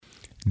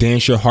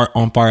Dance Your Heart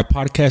on Fire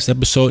podcast,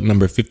 episode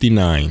number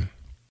 59.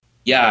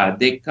 Yeah,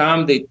 they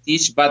come, they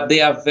teach, but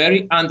they are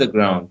very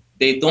underground.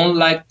 They don't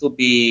like to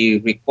be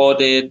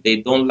recorded.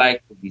 They don't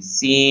like to be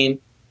seen.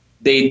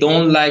 They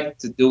don't like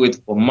to do it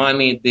for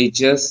money. They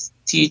just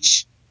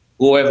teach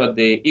whoever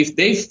if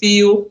they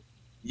feel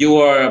you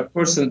are a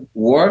person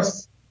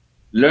worth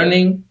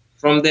learning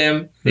from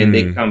them, then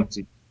they come to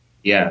you.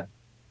 Yeah.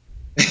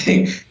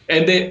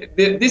 And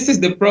this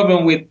is the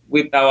problem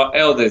with our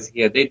elders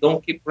here. They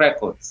don't keep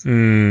records.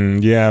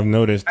 Yeah, I've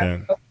noticed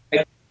that.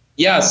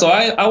 Yeah, so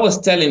I was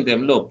telling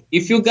them, look,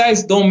 if you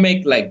guys don't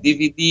make like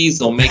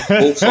DVDs or make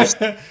books or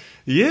stuff,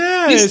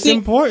 yeah, it's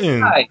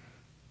important.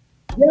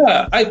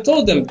 Yeah, I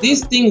told them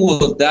this thing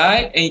will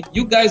die and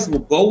you guys will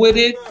go with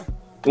it.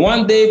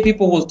 One day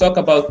people will talk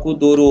about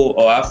Kuduro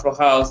or Afro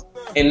House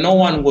and no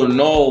one will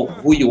know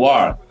who you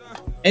are.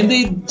 And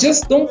they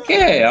just don't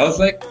care. I was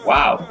like,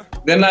 wow.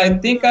 Then I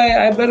think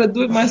I better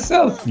do it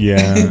myself. Yeah,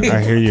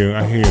 I hear you.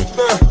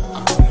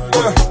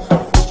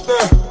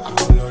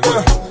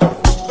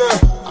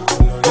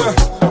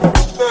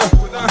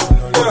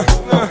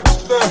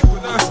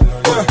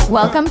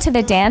 Welcome to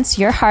the Dance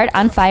Your Heart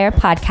on Fire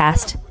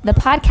podcast, the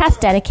podcast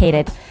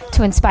dedicated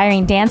to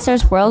inspiring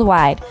dancers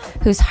worldwide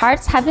whose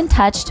hearts have been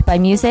touched by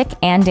music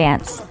and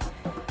dance.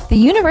 The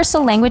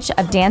universal language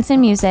of dance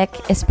and music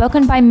is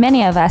spoken by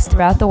many of us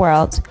throughout the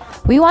world.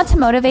 We want to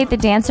motivate the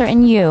dancer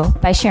in you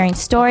by sharing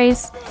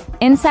stories,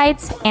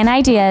 insights, and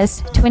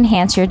ideas to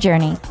enhance your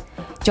journey.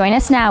 Join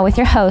us now with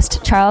your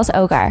host, Charles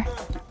Ogar.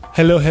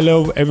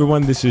 Hello,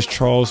 everyone. This is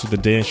Charles with the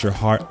Dance Your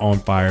Heart on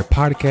Fire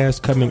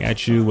podcast, coming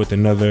at you with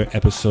another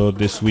episode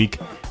this week.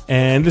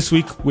 And this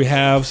week we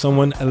have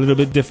someone a little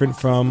bit different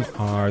from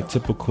our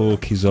typical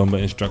Kizomba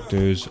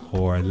instructors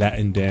or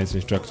Latin dance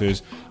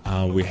instructors.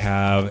 We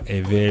have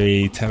a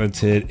very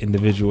talented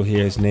individual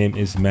here. His name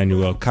is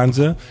Manuel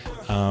Kanza.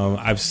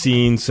 I've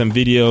seen some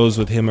videos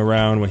with him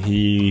around when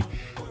he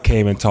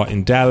came and taught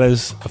in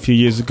Dallas a few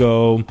years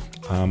ago.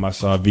 I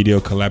saw a video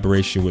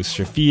collaboration with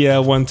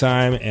Shafia one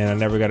time, and I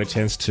never got a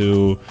chance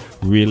to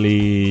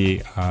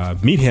really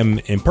meet him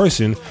in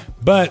person.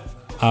 But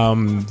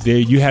there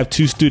you have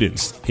two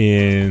students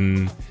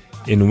in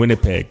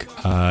Winnipeg,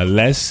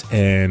 Les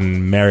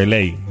and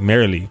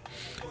Marilee.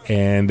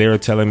 And they were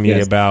telling me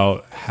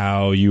about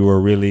how you were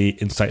really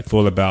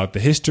insightful about the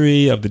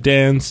history of the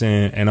dance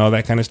and all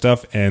that kind of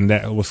stuff. And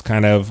that was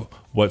kind of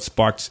what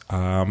sparked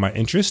my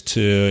interest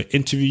to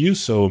interview you.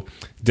 So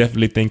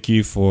definitely thank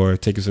you for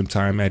taking some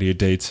time out of your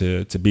day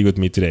to be with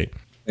me today.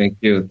 Thank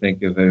you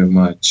very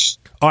much.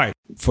 All right.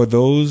 For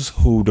those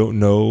who don't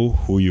know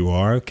who you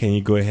are, can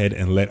you go ahead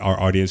and let our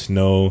audience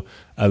know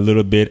a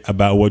little bit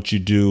about what you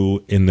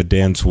do in the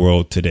dance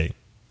world today?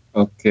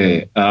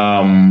 Okay.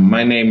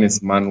 My name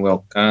is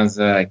Manuel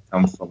Kanza. I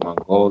come from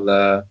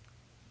Angola,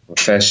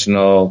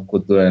 professional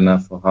Kuduro and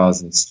Afro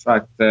House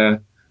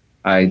instructor.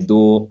 I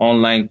do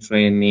online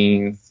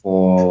training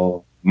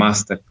for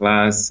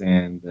masterclass,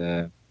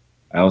 and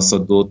I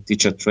also do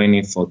teacher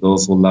training for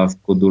those who love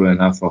Kuduro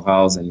and Afro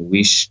House and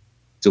wish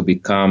to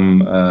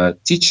become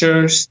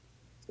teachers.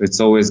 It's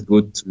always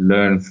good to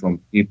learn from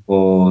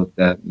people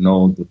that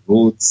know the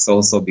roots,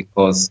 also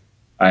because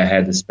I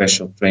had a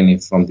special training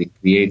from the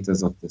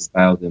creators of the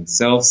style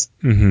themselves.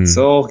 Mm-hmm.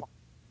 So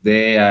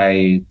there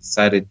I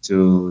decided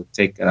to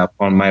take it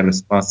upon my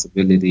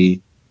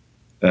responsibility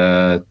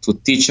to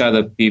teach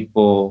other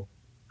people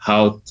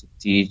how to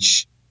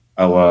teach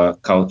our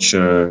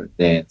culture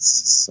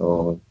dance.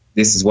 So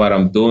this is what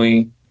I'm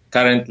doing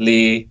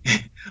currently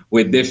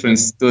with different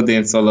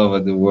students all over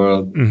the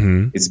world.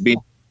 Mm-hmm. It's been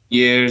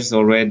years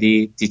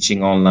already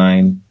teaching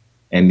online,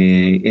 and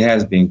it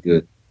has been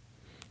good.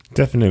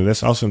 Definitely.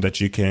 That's awesome that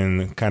you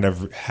can kind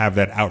of have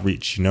that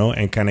outreach,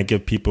 and kind of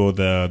give people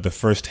the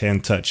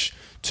first-hand touch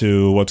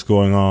to what's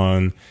going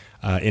on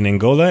in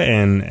Angola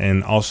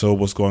and also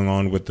what's going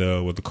on with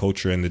the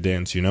culture and the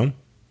dance,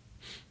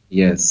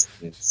 Yes.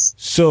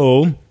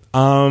 So,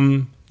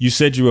 you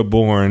said you were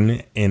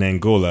born in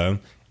Angola,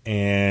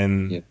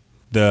 and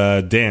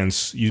the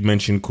dance, you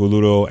mentioned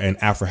Kuduro and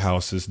Afro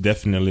House is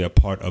definitely a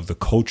part of the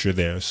culture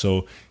there.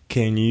 So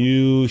can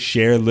you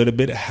share a little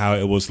bit how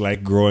it was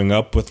like growing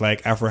up with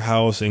like Afro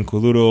House and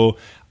Kuduro?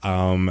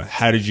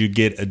 How did you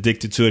get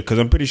addicted to it? Because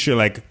I'm pretty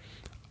sure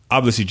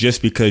obviously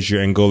just because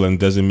you're Angolan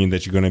doesn't mean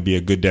that you're going to be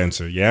a good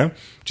dancer, yeah?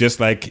 Just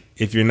like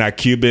if you're not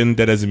Cuban,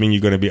 that doesn't mean you're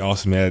going to be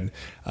awesome at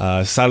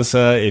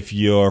salsa. If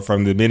you're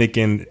from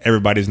Dominican,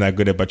 everybody's not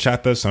good at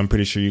bachata, so I'm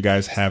pretty sure you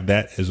guys have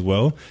that as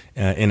well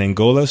in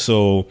Angola.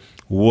 So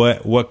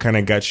what kind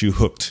of got you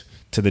hooked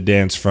to the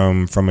dance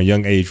from a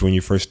young age when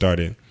you first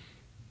started?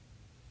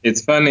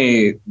 It's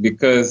funny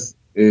because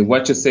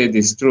what you said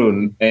is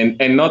true,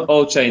 and not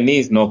all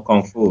Chinese know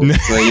Kung Fu.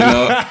 So,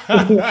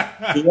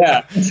 yeah.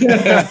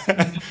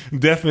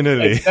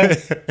 Definitely.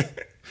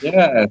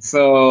 Yeah,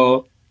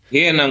 so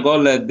here in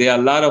Angola, there are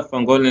a lot of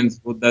Angolans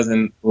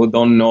who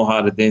don't know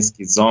how to dance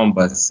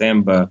Kizomba,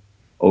 Samba,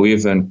 or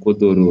even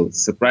Kuduro.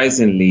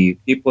 Surprisingly,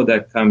 people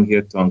that come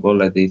here to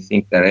Angola, they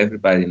think that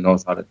everybody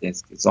knows how to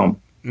dance Kizomba.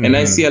 Mm-hmm. And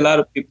I see a lot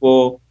of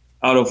people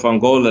out of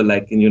Angola,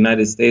 like in the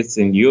United States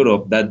and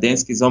Europe, that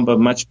dance kizomba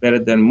much better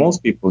than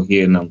most people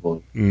here in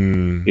Angola.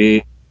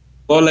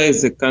 Angola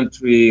is a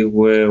country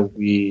where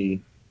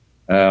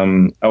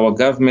our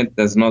government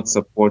does not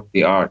support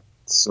the art.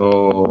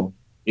 So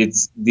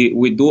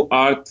we do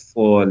art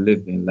for a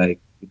living. Like,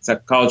 it's a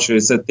culture,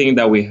 it's a thing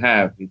that we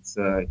have.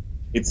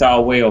 It's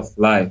our way of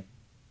life.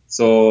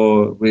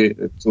 So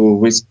to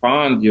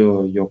respond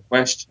your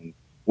question,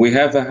 we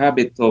have a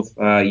habit of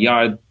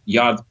yard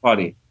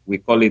party. We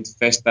call it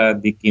Festa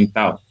de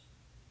Quintal.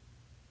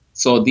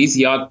 So these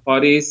yard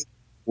parties,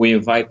 we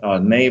invite our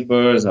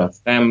neighbors, our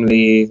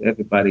families,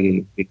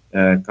 everybody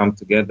come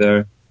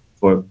together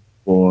for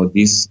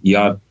these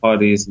yard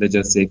parties. Let's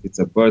just say if it's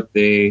a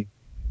birthday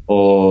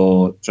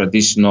or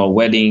traditional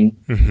wedding,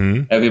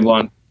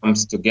 everyone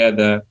comes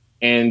together,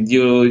 and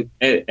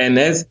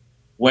as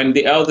when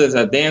the elders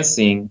are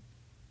dancing,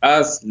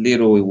 us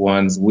little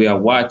ones, we are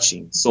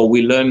watching. So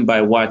we learn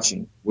by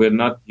watching. We're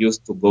not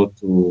used to go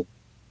to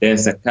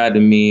dance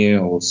academy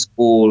or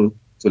school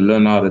to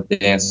learn how to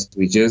dance.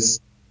 We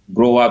just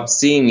grow up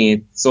seeing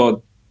it.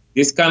 So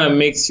this kind of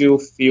makes you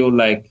feel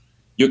like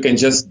you can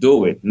just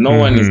do it. No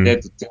one is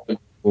there to tell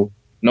you.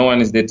 No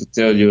one is there to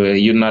tell you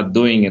you're not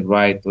doing it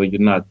right or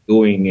you're not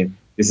doing it.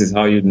 This is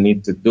how you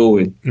need to do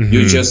it.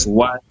 You just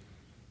watch.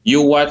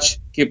 You watch,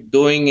 keep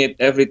doing it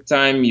every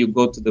time you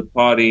go to the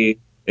party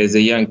as a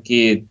young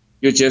kid.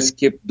 You just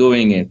keep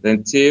doing it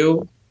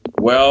until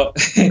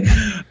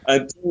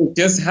it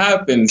just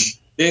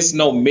happens. There's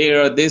no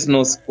mirror. There's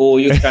no school.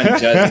 You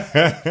can't judge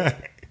it.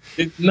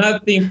 There's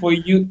nothing for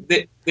you.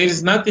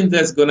 There's nothing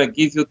that's going to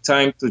give you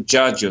time to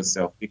judge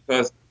yourself,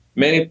 because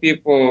many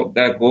people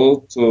that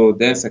go to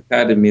dance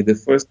academy, the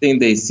first thing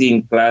they see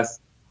in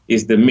class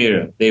is the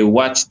mirror. They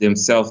watch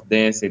themselves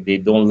dance and they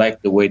don't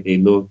like the way they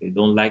look. They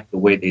don't like the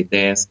way they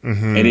dance.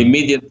 And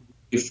immediately,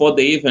 before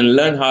they even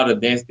learn how to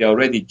dance, they're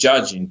already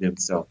judging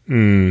themselves.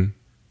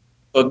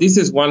 So this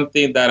is one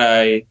thing that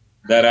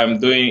I'm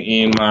doing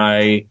in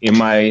my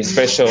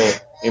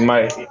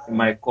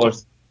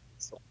course.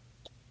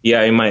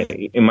 Yeah,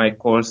 in my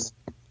course,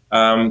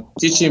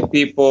 teaching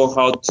people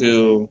how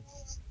to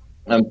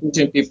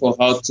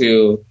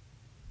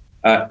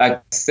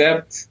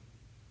accept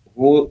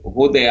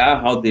who they are,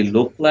 how they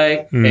look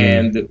like,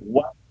 and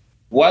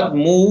what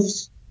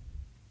moves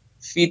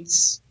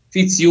fits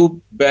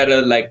you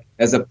better, like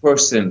as a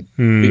person.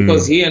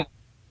 Because here in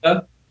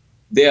Angola,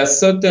 there are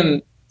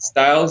certain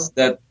styles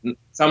that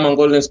some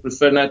Angolans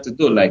prefer not to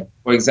do. Like,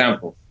 for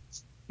example,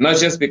 not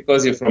just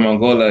because you're from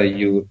Angola,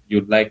 you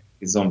like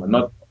kizomba.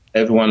 Not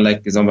everyone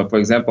like kizomba. For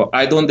example,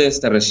 I don't dance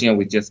tarashinha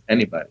with just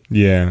anybody.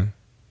 Yeah,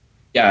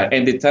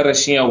 and the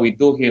tarashinha we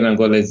do here in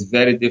Angola is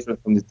very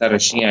different from the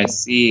tarashinha I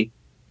see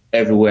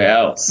everywhere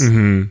else.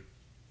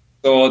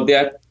 So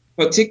there are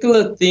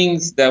particular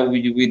things that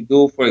we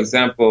do. For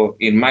example,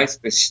 in my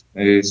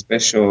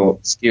special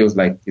skills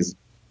like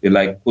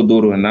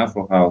kuduro and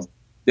afro house,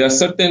 there are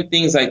certain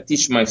things I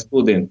teach my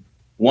students.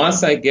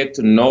 Once I get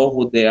to know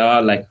who they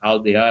are, like how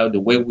they are, the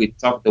way we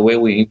talk, the way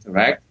we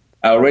interact,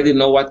 I already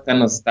know what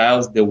kind of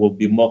styles they will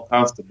be more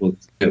comfortable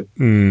to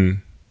do.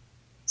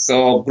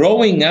 So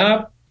growing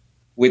up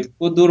with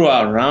kuduro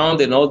around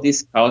and all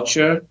this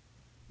culture,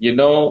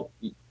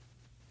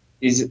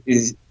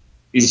 is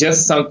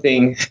just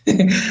something.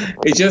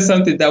 It's just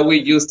something that we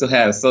used to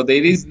have. So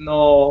there is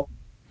no.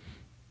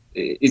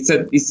 It's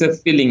a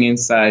feeling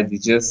inside.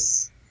 It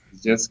just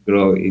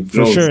grows.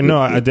 For sure. No,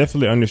 I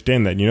definitely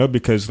understand that.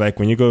 Because like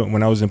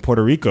when I was in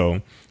Puerto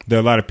Rico, there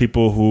are a lot of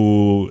people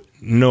who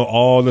know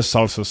all the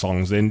salsa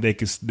songs and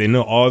they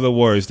know all the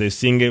words. They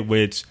sing it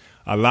with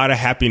a lot of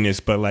happiness,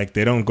 but like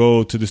they don't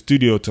go to the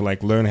studio to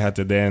like learn how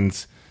to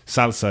dance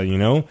salsa.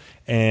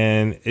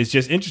 And it's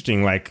just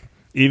interesting. Like,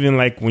 even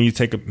like when you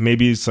take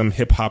maybe some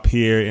hip hop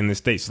here in the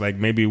States, like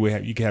maybe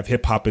you could have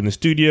hip hop in the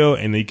studio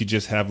and then you could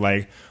just have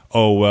like,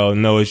 oh, well,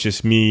 no, it's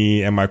just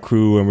me and my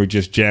crew and we're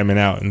just jamming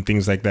out and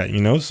things like that,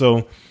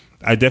 So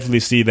I definitely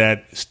see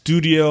that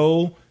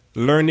studio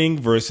learning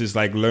versus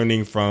like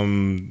learning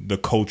from the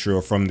culture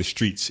or from the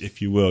streets,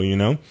 if you will,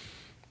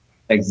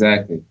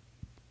 Exactly.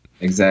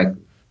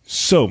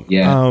 So,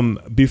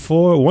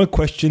 before, one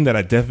question that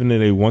I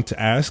definitely want to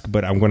ask,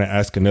 but I'm going to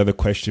ask another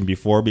question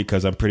before,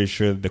 because I'm pretty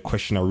sure the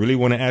question I really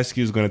want to ask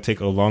you is going to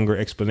take a longer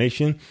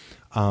explanation.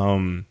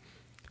 Can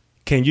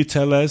you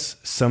tell us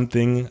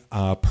something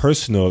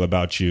personal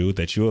about you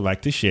that you would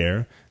like to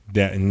share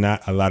that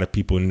not a lot of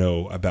people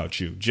know about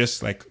you?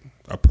 Just like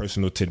a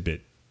personal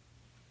tidbit.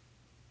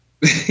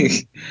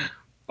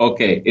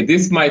 Okay,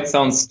 this might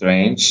sound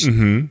strange.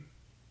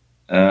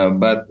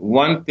 But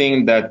one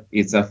thing that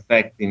is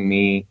affecting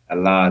me a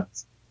lot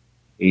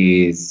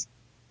is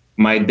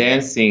my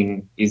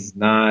dancing is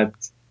not,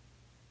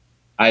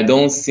 I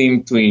don't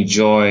seem to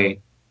enjoy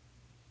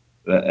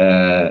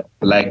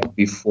like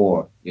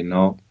before,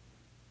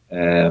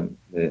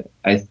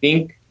 I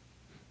think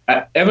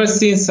ever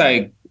since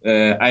I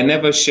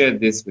never shared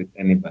this with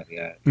anybody.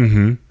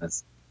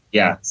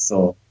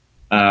 So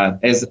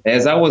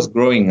as I was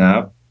growing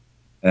up,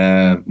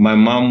 my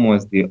mom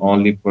was the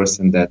only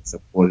person that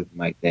supported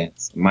my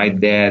dance. My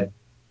dad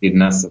did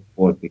not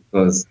support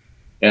because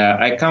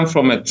I come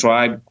from a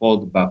tribe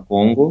called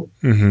Bakongo,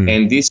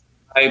 and this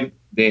tribe,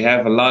 they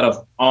have a lot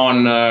of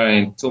honor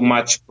and too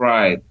much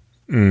pride.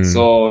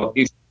 So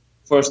if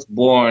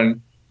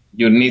firstborn,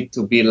 you need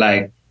to be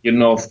like,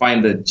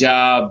 find a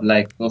job,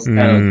 like those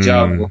kind of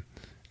job.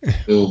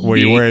 Where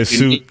you wear a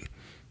suit.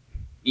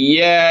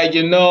 Yeah,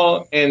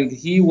 and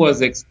he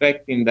was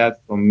expecting that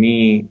from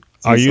me.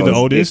 Are you the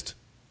oldest?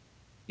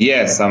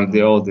 Yes, I'm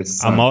the oldest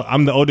son.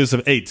 I'm the oldest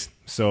of 8,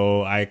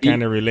 so I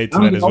kind of relate to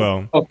that as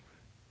well.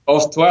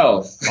 Of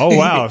 12. Oh,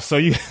 wow. So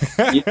you...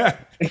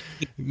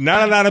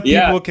 Not a lot of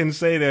people can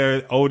say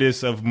they're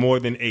oldest of more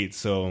than 8,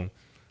 so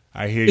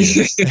I hear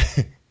you.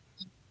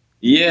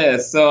 Yeah,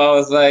 so I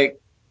was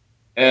like,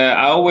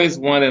 I always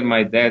wanted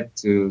my dad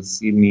to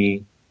see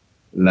me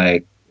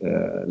like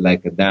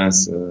a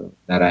dancer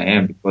that I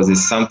am, because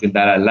it's something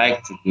that I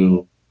like to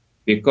do,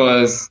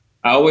 because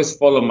I always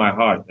follow my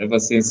heart. Ever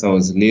since I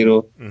was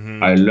little,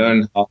 I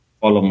learned how to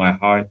follow my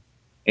heart.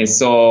 And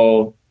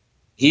so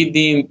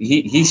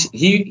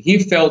he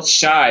felt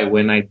shy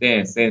when I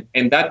danced,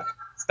 and that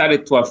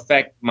started to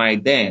affect my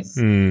dance.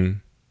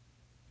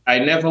 I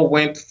never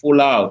went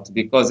full out,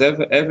 because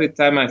every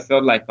time I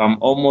felt like I'm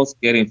almost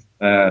going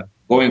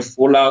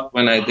full out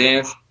when I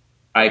dance,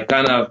 I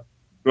kind of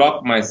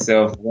block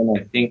myself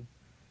when I think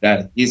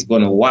that he's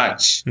going to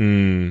watch.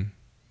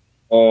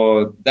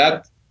 Or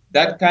that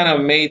kind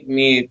of made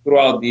me,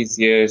 throughout these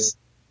years,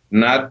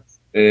 not,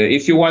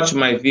 if you watch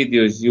my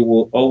videos, you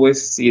will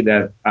always see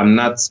that I'm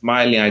not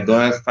smiling. I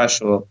don't have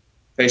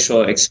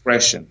facial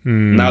expression.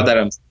 Now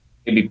that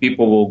maybe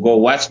people will go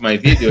watch my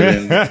video,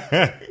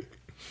 and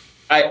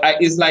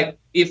it's like,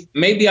 if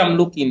maybe I'm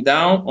looking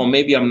down, or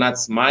maybe I'm not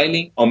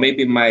smiling, or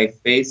maybe my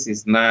face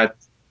is not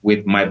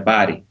with my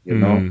body,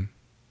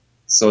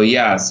 So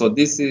so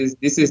this is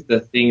the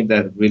thing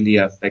that really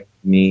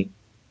affected me,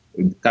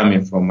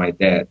 coming from my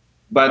dad.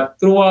 But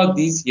throughout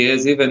these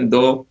years, even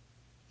though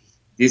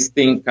this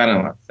thing kind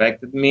of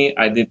affected me,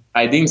 I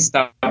didn't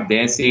stop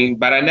dancing,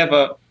 but I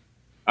never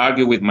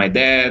argue with my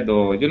dad,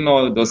 or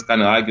those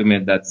kind of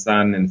arguments that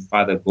son and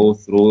father go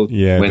through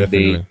when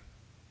definitely. they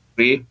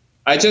free.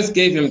 I just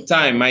gave him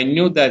time. I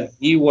knew that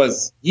he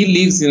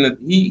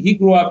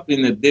grew up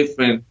in a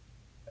different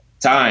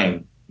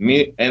time.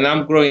 Me and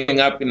I'm growing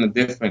up in a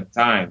different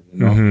time,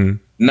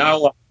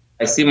 Now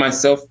I see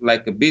myself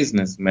like a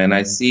businessman.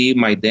 I see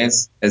my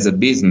dance as a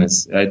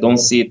business. I don't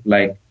see it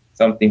like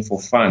something for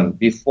fun.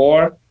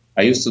 Before,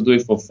 I used to do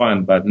it for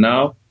fun, but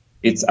now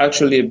it's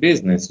actually a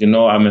business.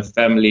 I'm a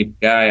family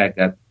guy.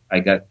 I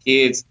got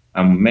kids.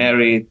 I'm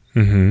married,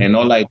 and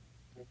all I do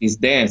is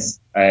dance.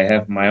 I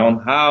have my own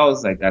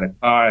house. I got a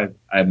car.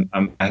 I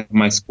have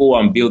my school.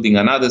 I'm building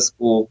another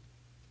school.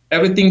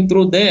 Everything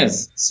through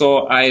dance.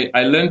 So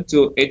I learned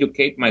to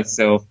educate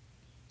myself,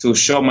 to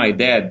show my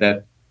dad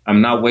that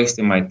I'm not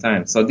wasting my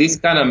time. So this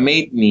kind of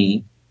made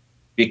me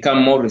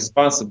become more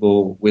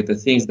responsible with the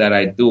things that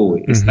I do.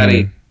 It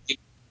started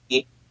giving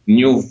me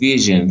new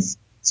visions.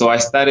 So I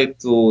started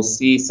to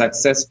see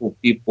successful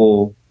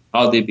people,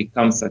 how they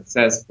become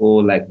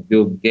successful, like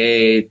Bill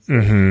Gates,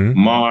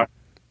 Mark,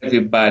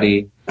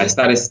 everybody. I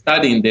started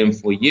studying them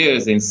for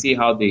years and see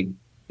how they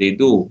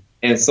do.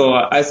 And so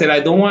I said, I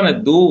don't want to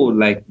do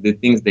like the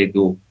things they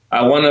do.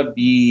 I want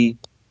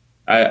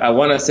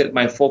to set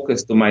my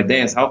focus to my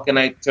dance. How can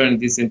I turn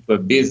this into a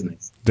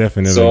business?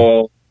 Definitely.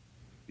 So,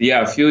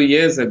 a few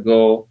years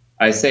ago,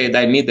 I said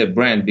I need a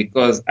brand,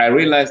 because I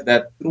realized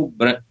that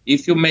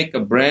if you make a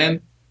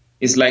brand,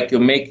 it's like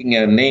you're making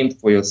a name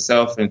for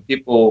yourself. And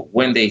people,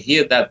 when they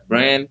hear that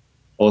brand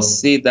or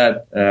see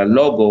that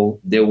logo,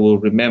 they will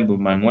remember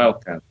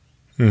Manuel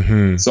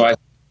Kanza. So I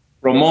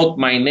promote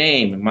my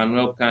name,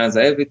 Manuel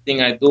Kanza.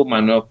 Everything I do,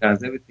 Manuel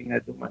Kanza. Everything I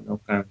do, Manuel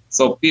Kanza.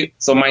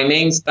 So my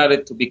name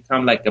started to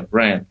become like a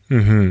brand.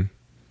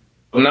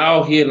 So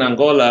now here in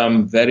Angola,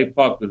 I'm very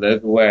popular.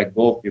 Everywhere I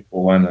go,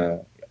 people want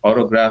to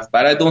autograph.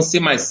 But I don't see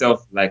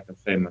myself like a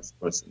famous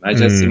person. I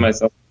just see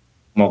myself as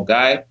a small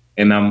guy,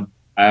 and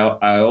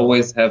I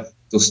always have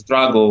to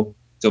struggle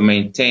to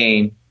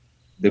maintain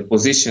the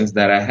positions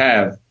that I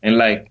have. And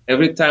like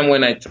every time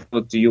when I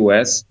travel to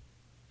US,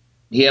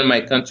 here in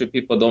my country,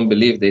 people don't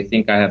believe. They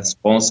think I have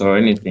sponsor or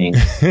anything.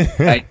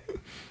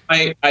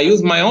 I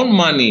use my own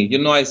money.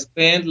 I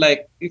spend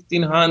like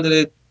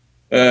 $1,500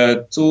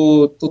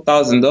 to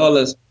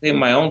 $2,000, pay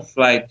my own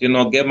flight.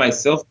 Get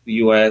myself to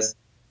US.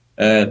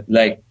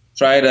 Like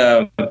try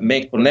to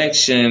make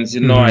connections.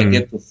 I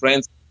get to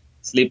friends,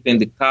 sleep in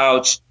the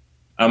couch.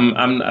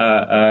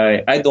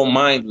 I don't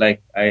mind.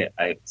 Like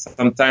I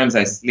sometimes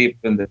I sleep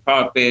in the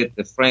carpet,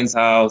 the friend's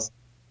house.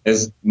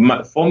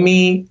 For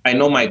me, I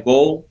know my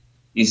goal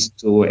is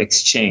to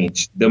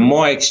exchange. The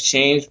more I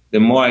exchange, the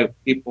more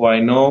people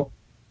I know,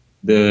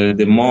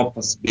 the more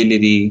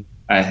possibility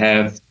I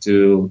have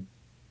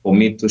for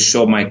me to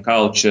show my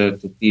culture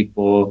to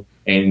people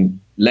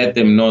and let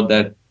them know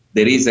that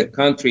there is a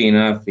country in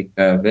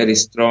Africa very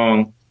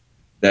strong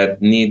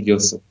that need your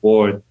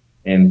support.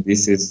 And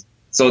this is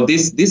So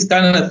this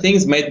kind of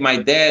things made my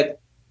dad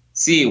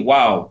see,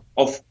 wow,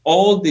 of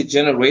all the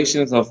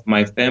generations of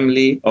my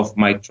family, of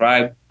my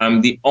tribe,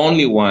 I'm the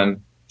only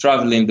one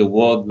traveling the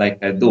world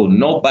like I do.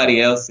 Nobody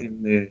else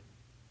in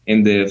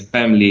the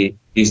family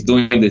is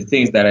doing the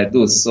things that I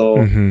do.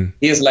 So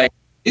he's like,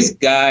 this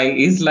guy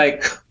is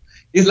like,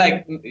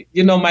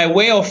 my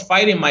way of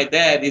fighting my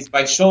dad is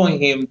by showing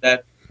him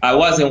that I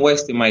wasn't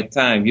wasting my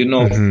time.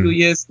 A few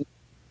years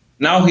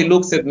now, he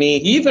looks at me.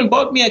 He even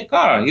bought me a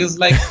car. He's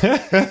like,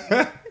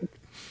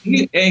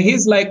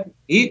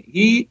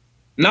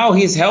 now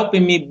he's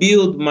helping me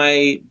build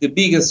the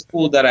biggest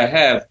school that I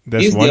have.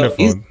 That's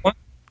wonderful. He's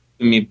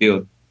helping me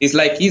build. It's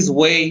like his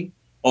way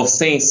of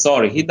saying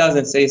sorry. He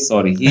doesn't say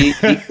sorry. He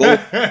goes.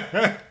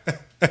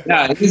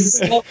 Yeah,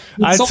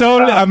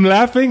 I'm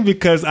laughing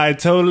because I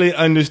totally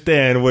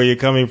understand where you're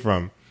coming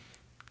from.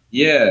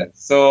 Yeah.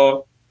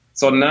 So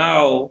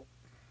now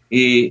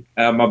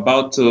I'm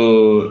about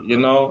to,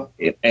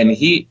 and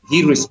he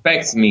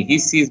respects me. He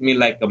sees me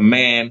like a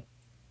man,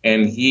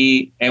 and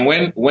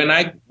when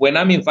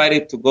I'm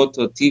invited to go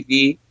to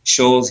TV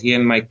shows here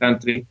in my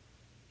country,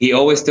 he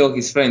always tells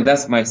his friend,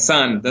 "That's my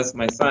son,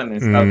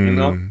 and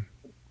stuff."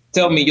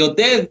 Tell me, your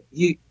dad.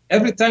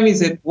 Every time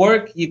he's at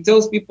work, he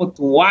tells people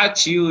to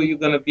watch you. You're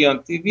gonna be on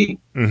TV.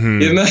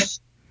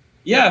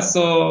 Yeah.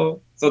 So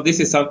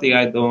this is something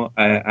I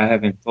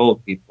haven't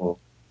told people.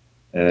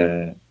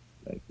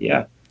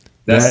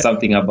 That's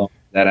something about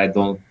that I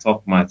don't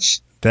talk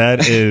much.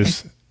 That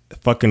is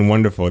fucking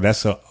wonderful.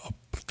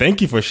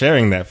 Thank you for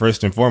sharing that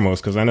first and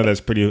foremost, because I know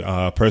that's pretty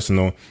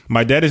personal.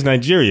 My dad is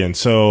Nigerian,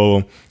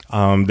 so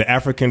the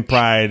African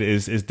pride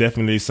is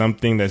definitely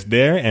something that's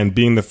there. And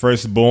being the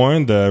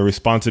firstborn, the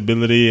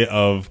responsibility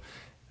of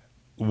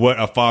what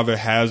a father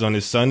has on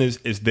his son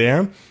is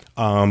there.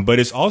 But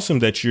it's awesome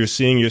that you're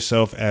seeing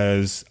yourself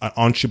as an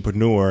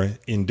entrepreneur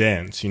in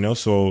dance,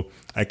 So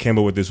I came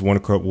up with this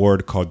one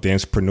word called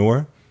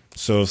dancepreneur.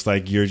 So it's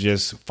like you're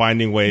just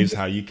finding ways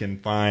how you can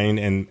find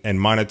and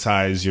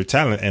monetize your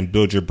talent and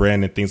build your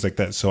brand and things like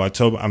that. So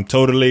I'm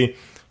totally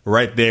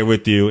right there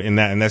with you in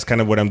that. And that's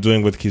kind of what I'm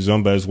doing with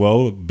Kizomba as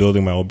well,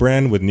 building my own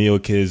brand with Neo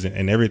Kids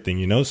and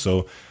everything,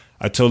 So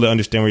I totally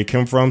understand where you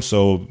come from.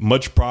 So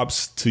much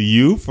props to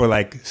you for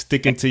like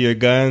sticking to your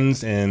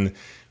guns and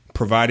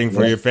providing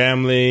for your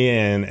family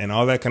and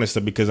all that kind of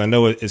stuff, because I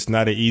know it's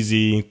not an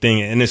easy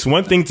thing. And it's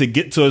one thing to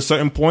get to a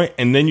certain point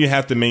and then you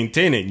have to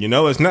maintain it,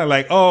 It's not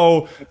like,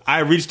 oh, I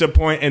reached a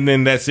point and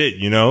then that's it,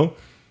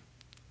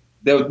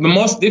 The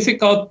most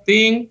difficult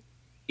thing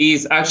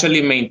is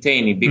actually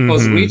maintaining,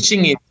 because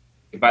reaching it,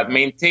 but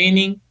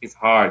maintaining is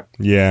hard.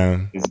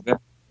 Yeah. It's very,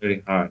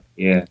 very hard.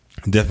 Yeah.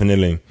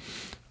 Definitely.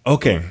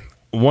 Okay.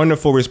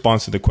 Wonderful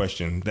response to the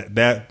question.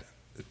 That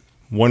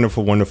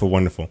wonderful, wonderful,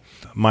 wonderful.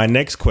 My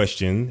next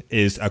question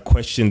is a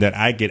question that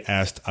I get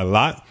asked a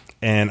lot,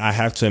 and I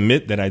have to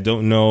admit that I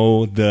don't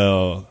know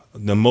the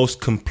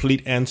most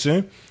complete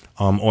answer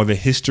or the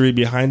history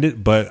behind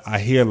it, but I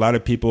hear a lot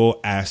of people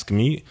ask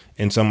me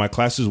in some of my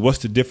classes, what's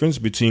the difference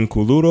between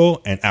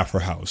Kuduro and Afro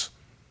House?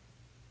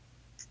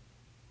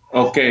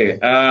 Okay.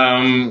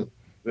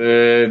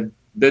 The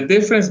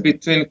difference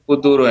between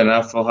Kuduro and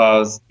Afro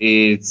House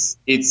it's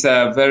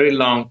a very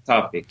long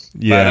topic.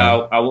 Yeah. But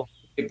I will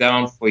break it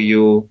down for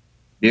you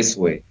this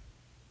way.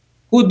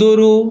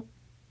 Kuduro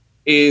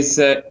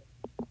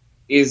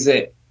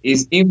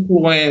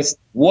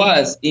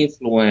was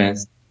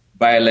influenced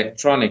by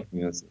electronic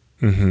music.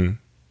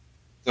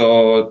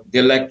 So the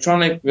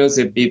electronic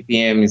music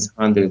BPM is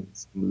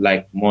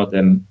more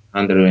than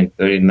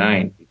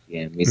 139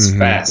 BPM. It's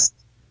fast.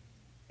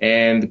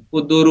 And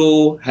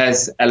Kuduro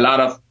has a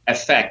lot of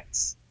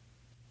effects.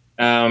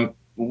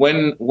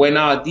 When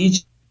our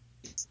DJ,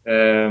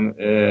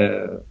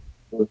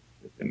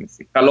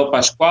 Carlo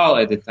Pascual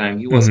at the time,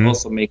 he was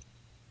also making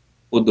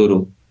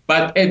Kuduro.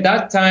 But at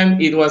that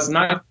time, it was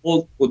not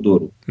called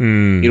Kuduro.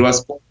 It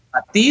was called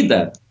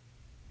Batida.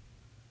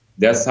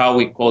 That's how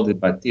we called it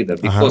Batida.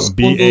 Because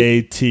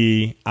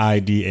Batida,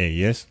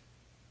 yes?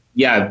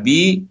 Yeah,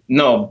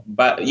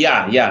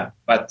 Batida.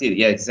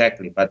 Yeah,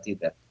 exactly,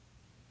 Batida.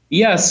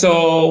 Yeah,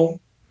 so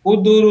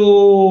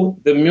Kuduro,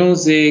 the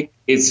music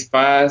is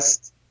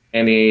fast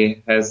and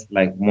it has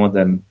like more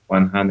than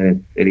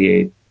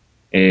 138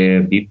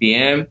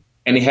 BPM,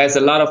 and it has a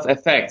lot of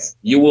effects.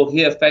 You will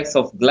hear effects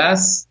of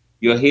glass,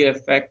 you'll hear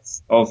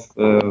effects of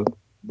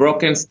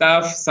broken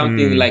stuff,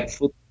 something like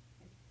foot.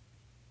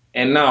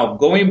 And now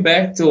going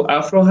back to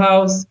Afro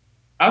House,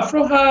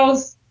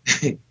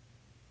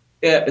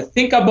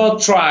 think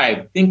about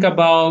tribe, think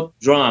about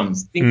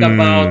drums, think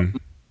about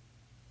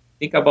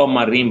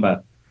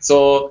marimba.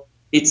 So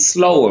it's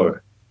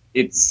slower.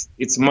 It's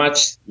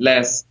much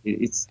less.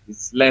 It's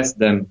less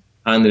than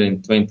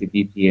 120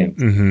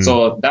 BPM.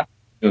 So that's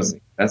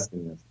music. That's the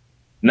music.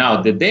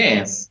 Now the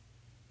dance,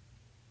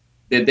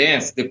 the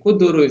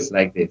Kuduro is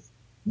like this.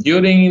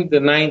 During the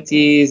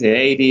 90s and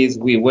 80s,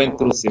 we went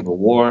through civil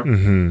war.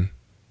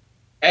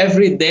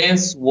 Every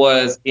dance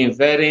was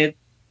invented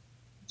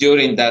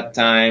during that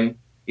time.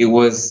 It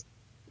was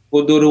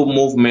Kuduro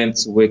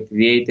movements were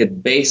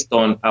created based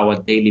on our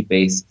daily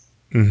basis.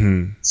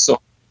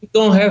 So we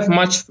don't have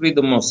much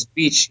freedom of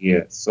speech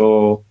here.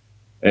 So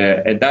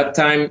at that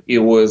time, it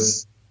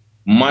was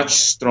much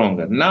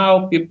stronger.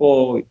 Now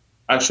people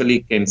actually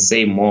can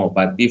say more,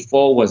 but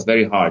before was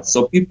very hard.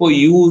 So people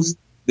use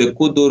the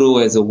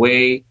Kuduro as a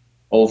way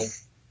of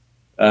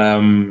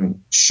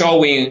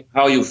showing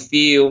how you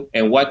feel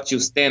and what you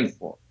stand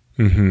for.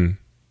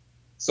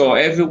 So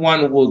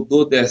everyone will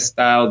do their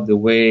style the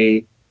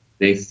way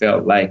they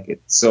felt like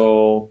it.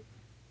 So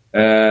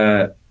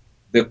the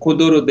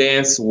Kuduro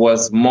dance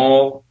was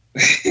more,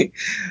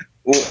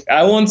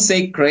 I won't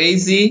say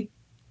crazy,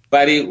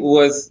 but it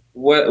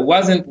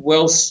wasn't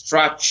well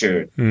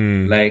structured.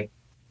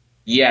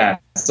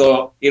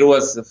 So it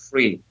was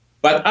free.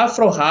 But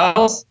Afro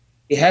House,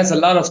 it has a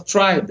lot of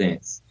tribe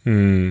dance.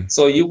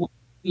 So you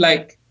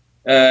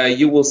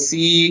will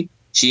see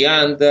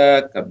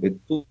Chianda,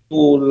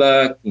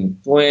 Kabetula,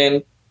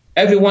 Quintuen,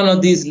 every one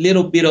of these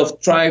little bit of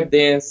tribe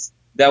dance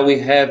that we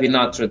have in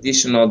our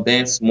traditional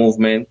dance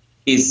movement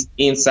is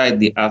inside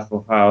the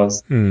Afro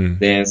House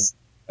dance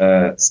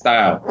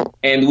style.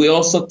 And we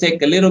also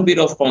take a little bit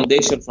of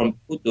foundation from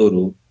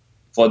Kuduro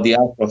for the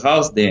Afro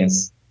House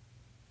dance.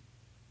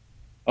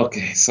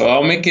 Okay, so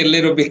I'll make it a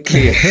little bit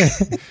clear.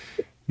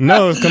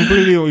 No,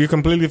 you're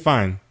completely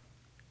fine.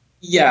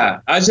 Yeah,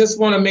 I just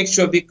want to make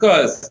sure,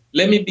 because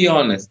let me be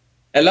honest,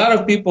 a lot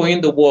of people in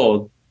the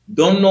world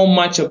don't know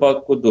much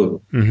about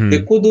Kuduro.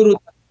 The Kuduro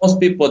that most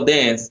people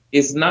dance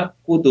is not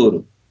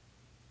Kuduro.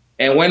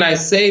 And when I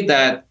say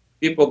that,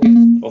 people get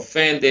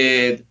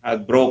offended,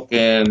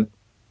 heartbroken,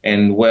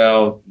 and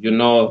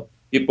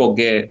people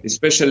get,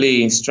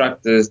 especially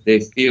instructors, they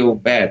feel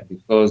bad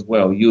because,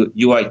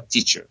 you are a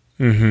teacher.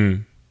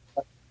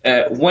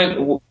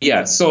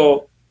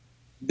 So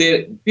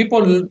the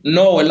people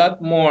know a lot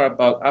more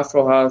about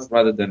Afro House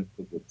rather than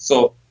Kuduro.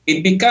 So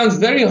it becomes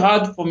very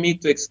hard for me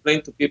to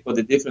explain to people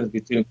the difference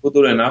between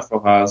Kuduro and Afro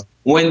House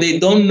when they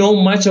don't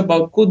know much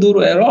about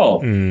Kuduro at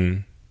all.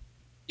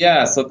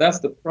 Yeah, so that's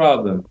the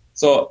problem.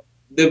 So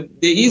the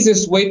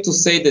easiest way to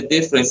say the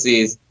difference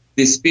is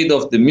the speed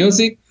of the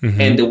music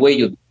and the way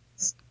you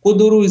dance.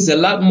 Kuduro is a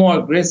lot more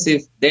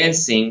aggressive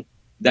dancing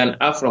than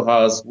Afro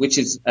House, which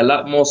is a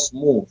lot more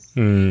smooth.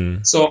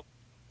 So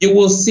you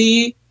will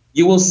see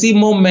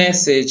more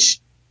message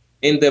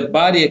in the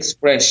body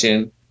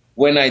expression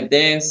when I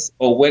dance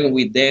or when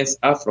we dance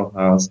Afro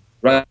House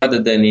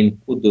rather than in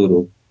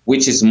Kuduro,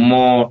 which is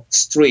more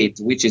street,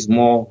 which is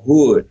more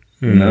hood.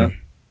 You know?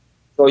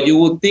 So you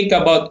would think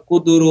about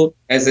Kuduro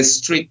as a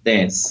street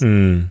dance.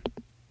 And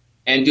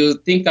you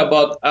think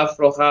about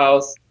Afro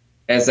House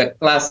as a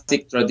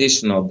classic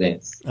traditional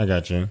dance. I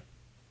got you.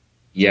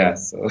 Yeah,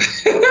 so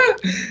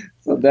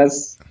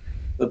that's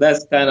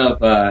kind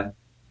of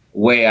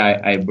way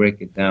I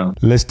break it down.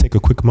 Let's take a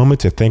quick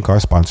moment to thank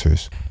our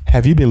sponsors.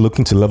 Have you been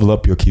looking to level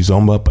up your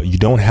kizomba, but you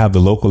don't have the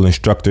local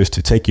instructors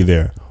to take you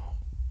there?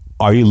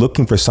 Are you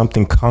looking for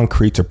something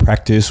concrete to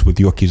practice with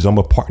your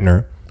kizomba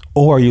partner?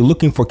 Or are you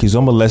looking for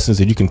kizomba lessons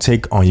that you can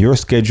take on your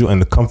schedule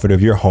and the comfort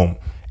of your home?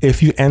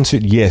 If you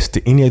answered yes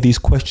to any of these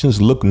questions,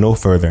 look no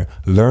further.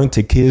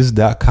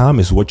 LearnToKids.com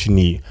is what you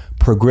need.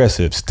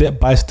 Progressive,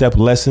 step-by-step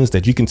lessons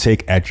that you can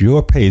take at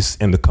your pace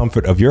in the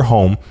comfort of your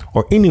home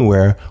or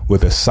anywhere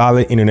with a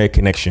solid internet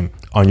connection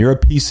on your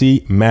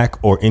PC,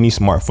 Mac, or any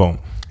smartphone.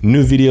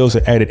 New videos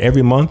are added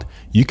every month.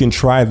 You can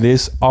try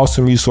this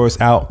awesome resource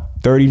out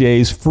 30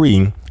 days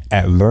free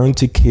at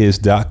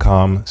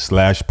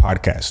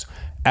LearnToKids.com/podcast.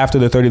 After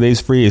the 30 days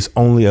free is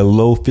only a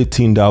low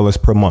 $15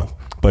 per month.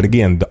 But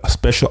again, the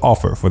special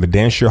offer for the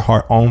Dance Your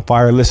Heart on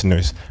Fire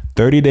listeners,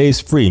 30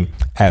 days free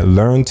at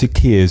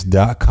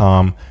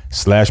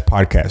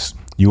LearnToKids.com/podcast.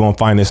 You won't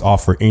find this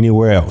offer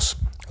anywhere else.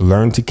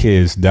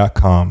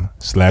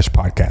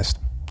 LearnToKids.com/podcast.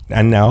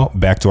 And now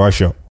back to our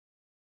show.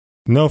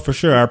 No, for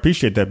sure. I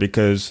appreciate that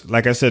because,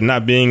 like I said,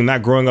 not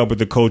growing up with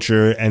the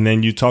culture, and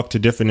then you talk to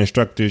different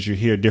instructors, you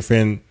hear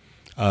different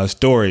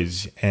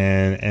stories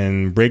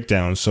and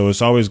breakdowns. So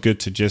it's always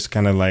good to just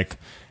kind of like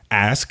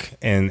ask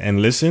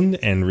and listen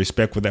and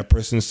respect what that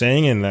person's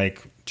saying and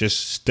like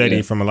just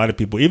study from a lot of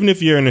people. Even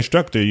if you're an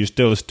instructor, you're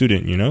still a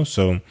student,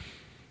 so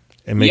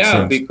it makes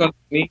sense. Because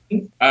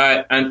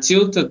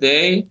until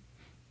today,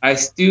 I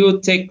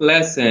still take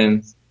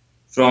lessons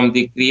from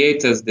the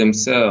creators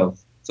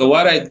themselves. So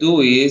what I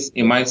do is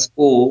in my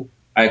school,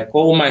 I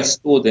call my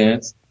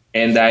students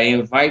and I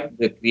invite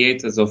the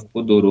creators of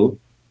Kuduro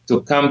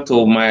to come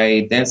to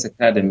my dance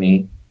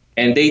academy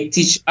and they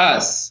teach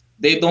us.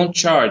 They don't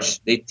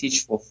charge. They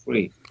teach for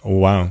free. Oh,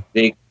 wow.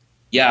 They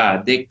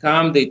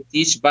come, they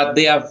teach, but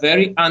they are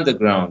very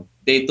underground.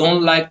 They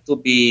don't like to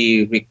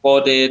be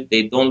recorded.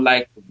 They don't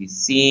like to be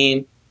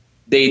seen.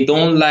 They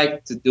don't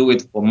like to do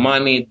it for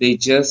money. They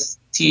just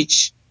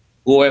teach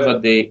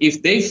whoever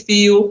if they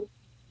feel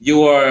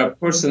you are a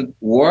person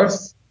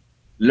worth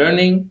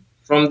learning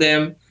from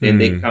them, then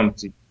they come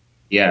to you.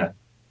 Yeah.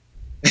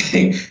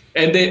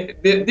 And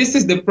this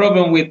is the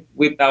problem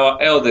with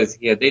our elders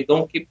here. They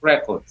don't keep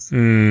records.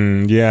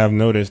 Yeah, I've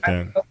noticed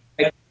that.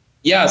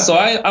 yeah, so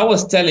I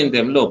was telling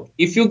them, look,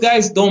 if you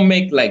guys don't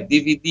make like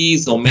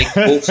DVDs or make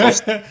books or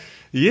stuff,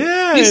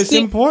 Yeah, this it's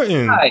thing will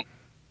important. die.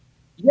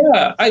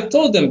 Yeah, I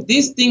told them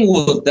this thing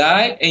will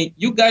die and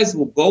you guys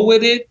will go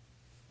with it.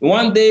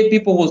 One day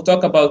people will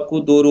talk about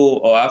Kuduru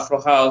or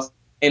Afro House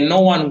and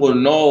no one will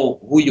know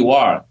who you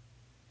are.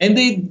 And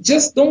they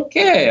just don't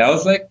care. I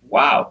was like,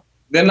 wow.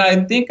 Then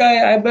I think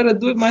I better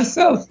do it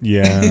myself.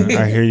 Yeah,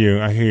 I hear you.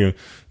 I hear you.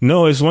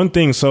 No, it's one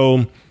thing.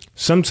 So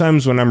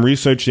sometimes when I'm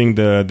researching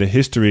the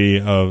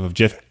history of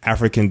just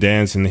African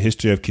dance and the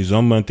history of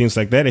Kizomba and things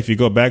like that, if you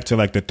go back to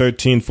like the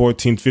 13th,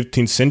 14th,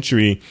 15th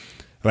century,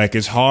 like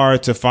it's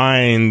hard to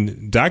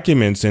find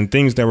documents and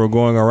things that were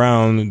going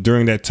around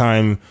during that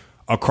time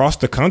across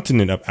the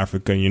continent of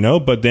Africa, you know?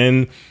 But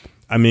then,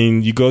 I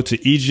mean, you go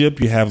to Egypt,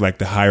 you have like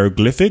the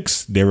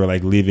hieroglyphics. They were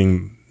like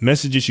leaving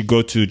messages. You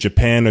go to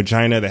Japan or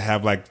China, they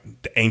have like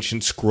the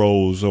ancient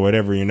scrolls or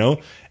whatever, you know?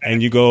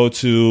 And you go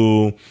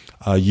to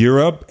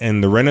Europe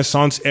and the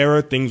Renaissance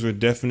era, things were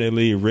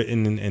definitely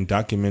written and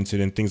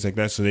documented and things like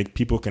that so that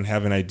people can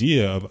have an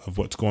idea of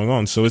what's going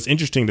on. So it's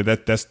interesting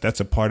that's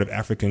a part of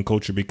African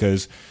culture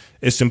because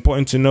it's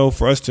important to know,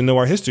 for us to know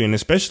our history, and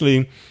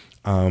especially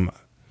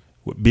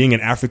being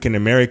an African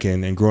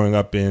American and growing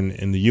up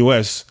in the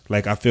U.S.,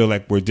 like I feel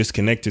like we're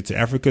disconnected to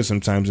Africa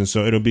sometimes. And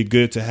so it'll be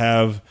good to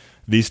have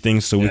these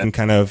things so we can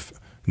kind of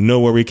know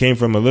where we came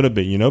from a little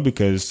bit, you know,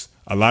 because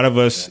a lot of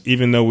us,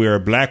 even though we are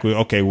black, we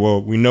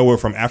know we're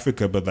from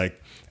Africa, but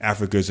like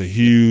Africa is a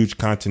huge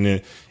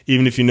continent.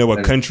 Even if you know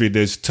what country,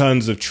 there's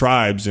tons of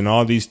tribes and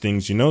all these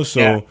things, you know.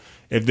 So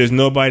if there's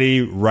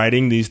nobody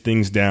writing these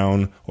things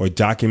down or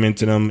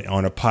documenting them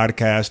on a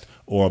podcast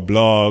or a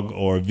blog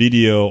or a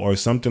video or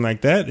something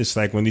like that, it's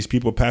like when these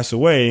people pass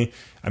away,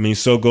 I mean,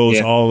 so goes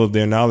all of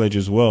their knowledge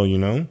as well, you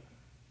know?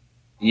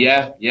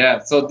 Yeah.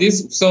 So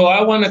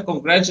I want to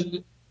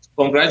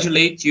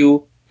congratulate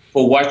you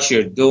for what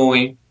you're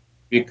doing,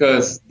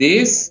 because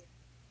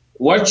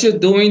what you're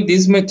doing,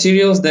 these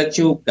materials that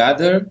you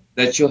gather,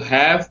 that you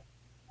have,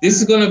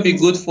 this is going to be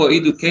good for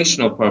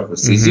educational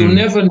purposes. You'll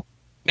never know,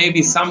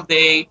 maybe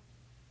someday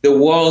the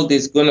world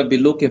is going to be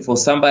looking for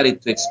somebody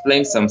to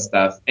explain some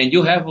stuff, and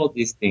you have all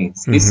these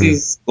things. This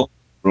is gold,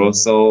 bro.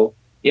 So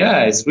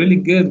yeah, it's really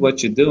good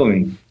what you're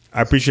doing.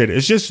 I appreciate it.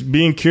 It's just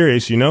being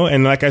curious, you know?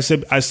 And like I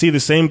said, I see the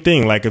same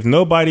thing. Like if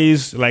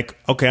nobody's like,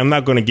 okay, I'm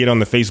not going to get on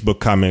the Facebook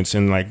comments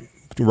and like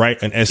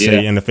write an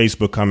essay in the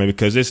Facebook comment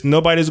because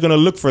nobody's going to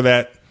look for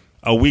that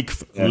a week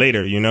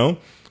later, you know?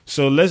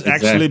 So let's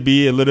actually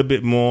be a little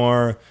bit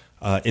more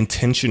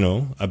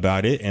intentional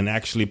about it and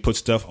actually put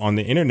stuff on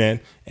the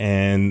internet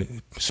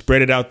and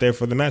spread it out there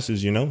for the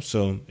masses, you know?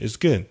 So it's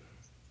good.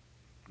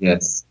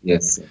 Yes.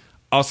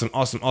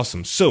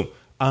 Awesome. So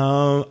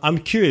I'm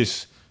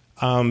curious.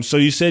 So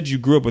you said you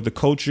grew up with the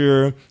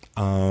culture.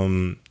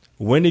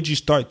 When did you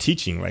start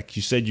teaching? Like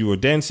you said, you were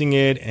dancing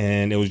it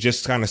and it was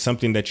just kind of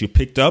something that you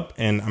picked up.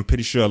 And I'm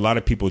pretty sure a lot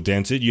of people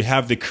dance it. You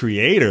have the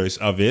creators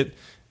of it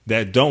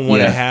that don't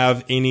want to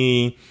have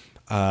any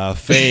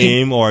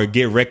fame or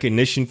get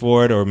recognition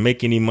for it or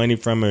make any money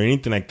from it or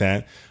anything like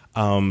that.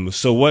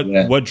 So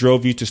what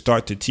drove you to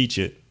start to teach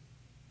it?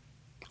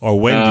 Or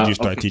when did you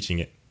start teaching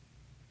it?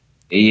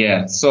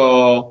 Yeah.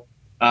 So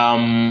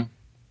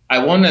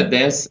I won a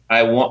dance.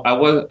 I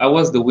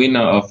was the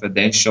winner of a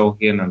dance show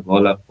here in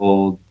Angola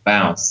called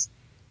Bounce,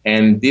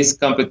 and this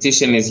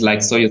competition is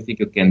like So You Think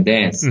You Can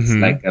Dance. It's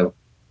like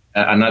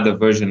another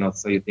version of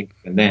So You Think You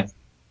Can Dance,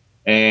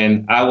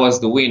 and I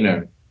was the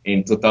winner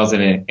in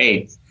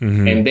 2008.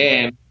 And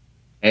then,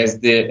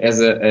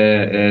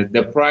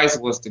 the prize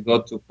was to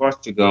go to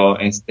Portugal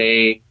and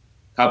stay a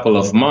couple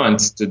of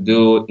months to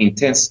do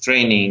intense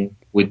training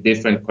with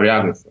different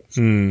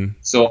choreographers.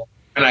 So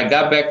when I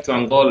got back to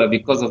Angola,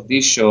 because of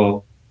this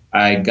show,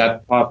 I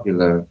got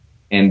popular.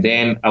 And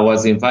then I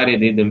was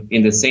invited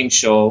in the same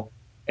show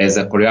as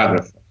a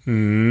choreographer.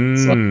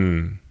 So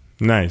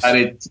nice.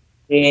 I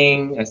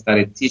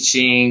started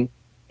teaching.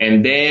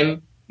 And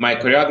then my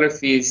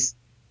choreographies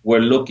were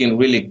looking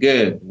really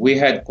good. We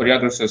had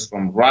choreographers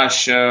from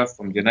Russia,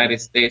 from the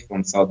United States,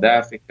 from South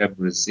Africa,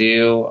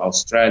 Brazil,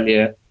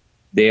 Australia.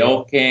 They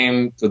all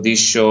came to this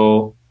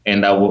show.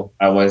 And I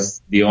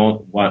was the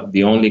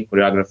only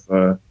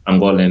choreographer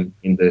Angolan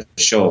in the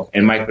show.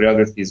 And my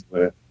choreographies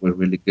were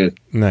really good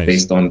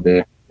based on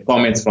the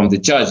comments from the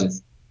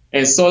judges.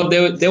 And so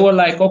they were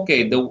like,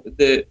 okay,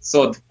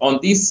 so on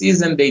this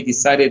season, they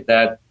decided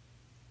that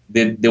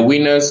the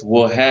winners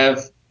will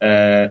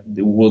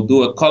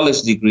do a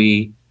college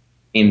degree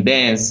in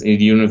dance in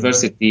the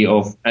University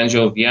of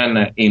Angel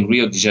Viana in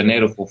Rio de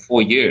Janeiro for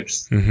 4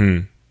 years.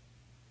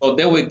 So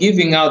they were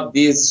giving out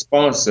these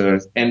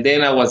sponsors, and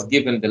then I was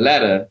given the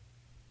letter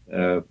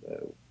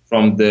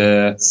from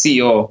the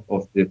CEO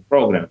of the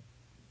program,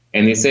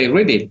 and he said,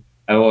 read it.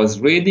 I was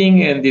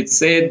reading, and it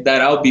said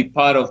that I'll be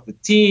part of the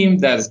team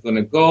that is going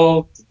to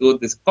go to do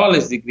this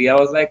college degree. I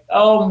was like,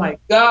 oh my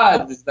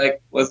God,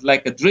 was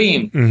like a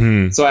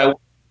dream. So I went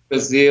to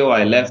Brazil.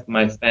 I left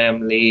my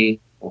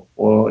family for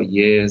 4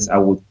 years. I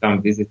would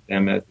come visit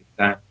them every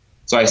time.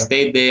 So I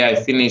stayed there. I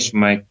finished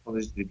my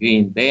college degree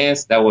in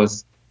dance.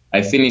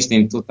 I finished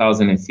in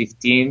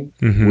 2015.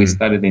 Mm-hmm. We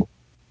started in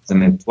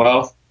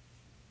 2012.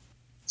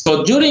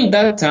 So during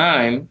that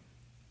time,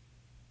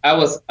 I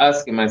was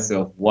asking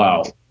myself,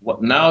 wow,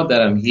 now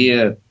that I'm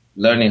here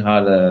learning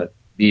how to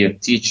be a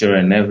teacher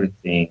and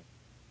everything,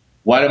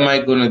 what am I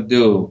going to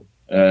do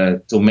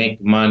to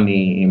make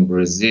money in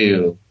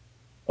Brazil?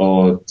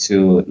 Or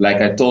like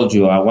I told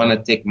you, I want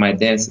to take my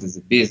dance as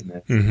a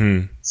business.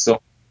 Mm-hmm.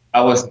 So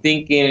I was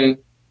thinking,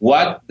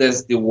 what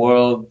does the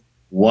world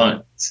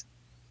want?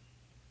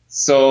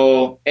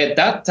 So at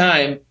that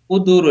time,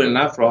 Kuduro and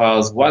Afro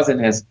House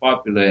wasn't as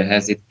popular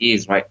as it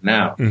is right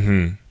now.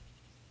 Mm-hmm. I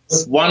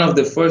was one of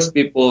the first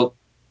people.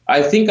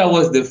 I think I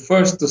was the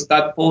first to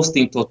start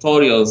posting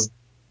tutorials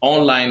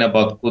online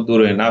about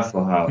Kuduro and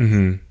Afro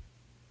House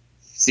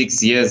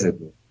 6 years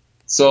ago.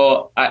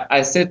 So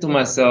I said to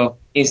myself,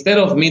 instead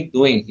of me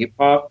doing hip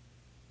hop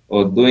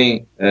or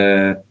doing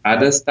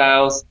other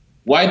styles,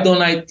 why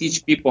don't I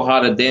teach people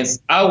how to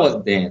dance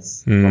our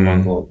dance from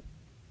Angola?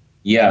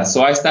 Yeah,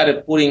 so I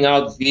started putting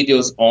out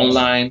videos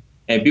online,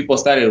 and people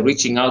started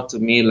reaching out to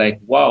me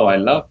like, wow, I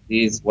love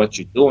this, what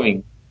you're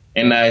doing.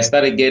 And I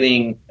started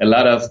getting a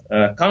lot of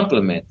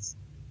compliments.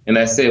 And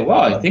I said,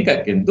 wow, I think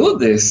I can do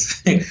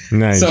this.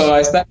 Nice. So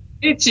I started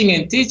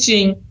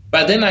teaching,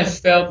 but then I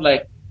felt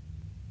like,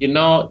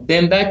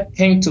 then that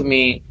came to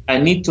me, I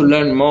need to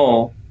learn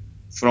more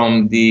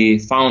from the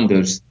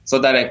founders so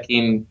that I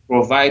can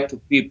provide to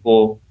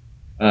people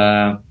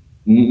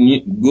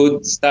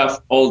good stuff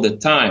all the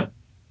time.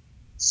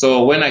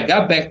 So when I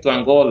got back to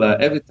Angola,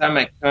 every time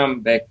I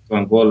come back to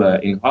Angola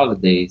in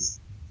holidays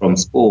from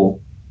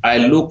school, I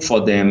look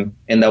for them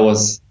and I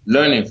was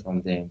learning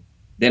from them.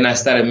 Then I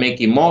started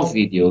making more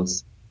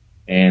videos,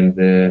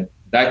 and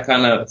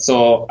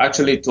so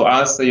actually to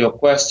answer your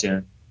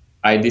question,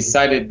 I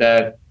decided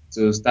that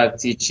to start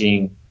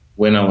teaching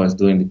when I was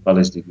doing the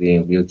college degree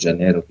in Rio de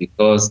Janeiro,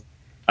 because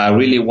I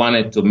really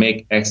wanted to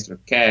make extra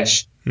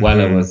cash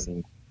while I was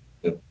in.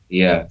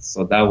 Yeah,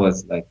 so that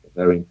was like a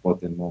very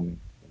important moment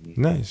for me.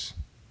 Nice.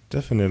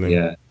 Definitely.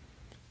 Yeah.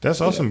 That's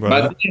awesome,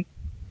 brother.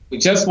 But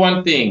just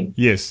one thing.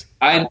 Yes.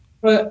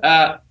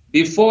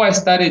 Before I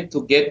started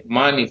to get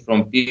money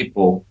from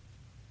people,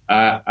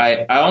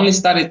 I only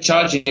started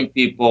charging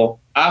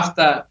people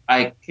after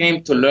I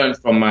came to learn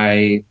from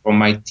my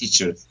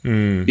teachers.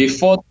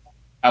 Before,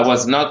 I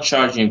was not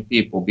charging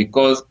people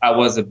because I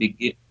was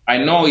I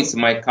know it's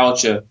my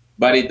culture,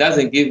 but it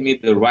doesn't give me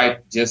the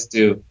right just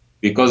to,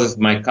 because of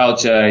my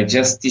culture, I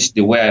just teach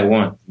the way I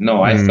want.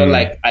 No, I felt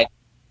like I'm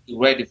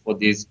ready for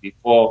this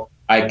before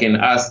I can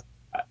ask,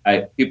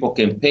 people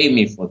can pay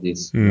me for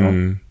this. You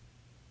know?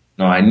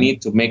 No, I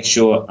need to make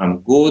sure I'm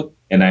good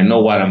and I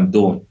know what I'm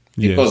doing.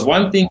 Because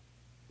one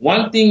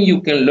thing you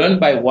can learn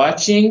by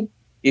watching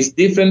is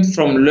different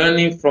from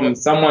learning from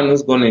someone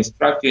who's going to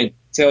instruct you and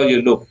tell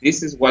you, look,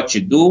 this is what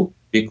you do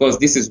because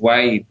this is why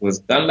it was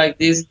done like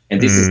this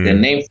and this is the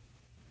name.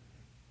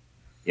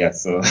 Yeah,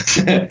 so.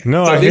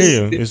 No, I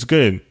hear you. It's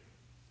good.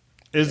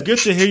 It's good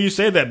to hear you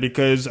say that,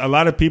 because a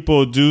lot of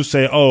people do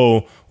say,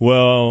 oh,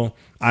 well,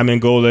 I'm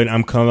Angolan,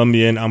 I'm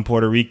Colombian, I'm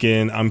Puerto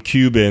Rican, I'm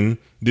Cuban.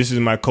 This is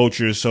my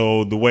culture.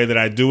 So the way that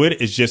I do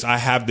it is just I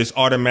have this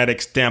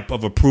automatic stamp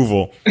of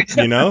approval,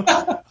 No,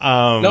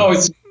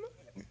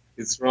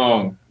 it's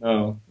wrong.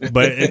 No.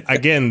 But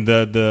again,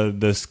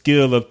 the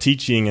skill of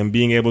teaching and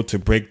being able to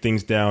break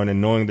things down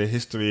and knowing the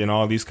history and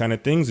all these kind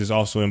of things is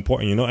also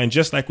important, And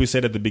just like we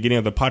said at the beginning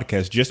of the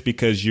podcast, just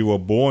because you were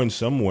born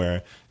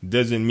somewhere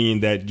doesn't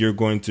mean that you're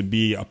going to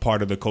be a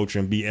part of the culture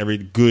and be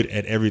good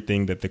at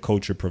everything that the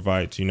culture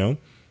provides,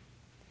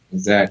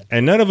 Exactly.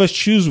 And none of us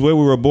choose where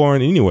we were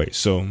born anyway.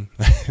 So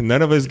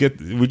none of us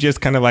we just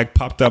kind of like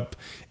popped up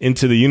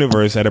into the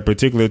universe at a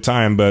particular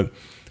time, but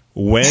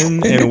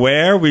when and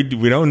where we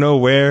don't know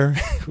where.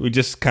 We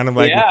just kind of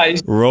like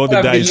roll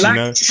the dice,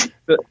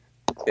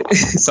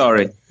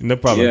 Sorry, no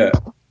problem.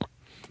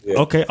 Yeah.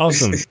 Okay,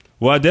 awesome.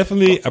 Well, I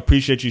definitely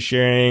appreciate you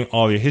sharing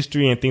all your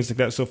history and things like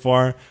that so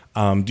far.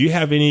 Do you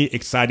have any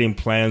exciting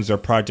plans or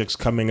projects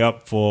coming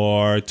up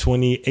for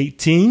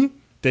 2018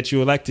 that you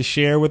would like to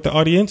share with the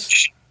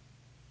audience?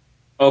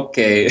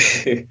 Okay.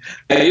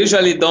 I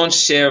usually don't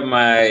share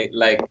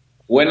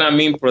when I'm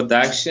in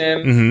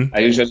production, I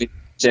usually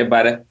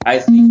but I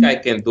think I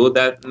can do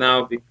that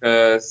now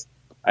because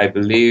I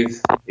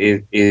believe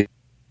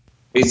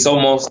it's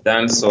almost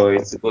done, so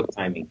it's a good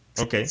timing.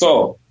 Okay.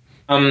 So,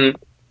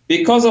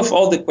 because of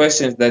all the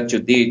questions that you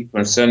did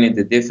concerning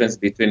the difference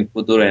between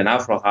Kuduro and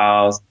Afro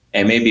House,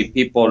 and maybe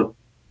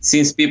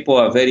since people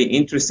are very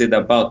interested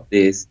about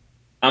this,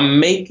 I'm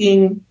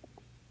making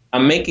a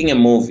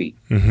movie.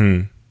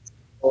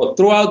 So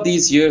throughout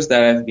these years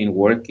that I've been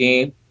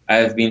working,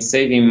 I've been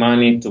saving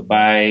money to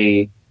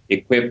buy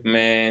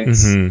equipment,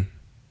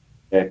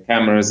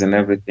 cameras and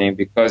everything,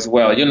 because,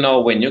 well,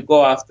 when you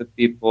go after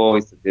people,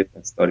 it's a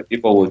different story.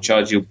 People will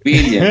charge you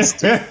billions.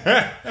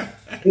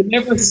 They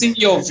never see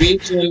your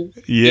vision.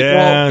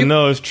 Yeah,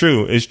 no, it's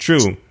true. It's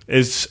true.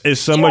 It's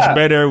so much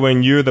better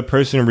when you're the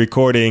person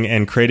recording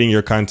and creating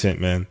your content,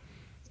 man.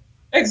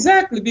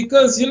 Exactly,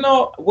 because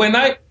when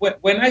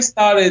I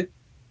started,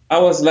 I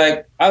was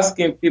like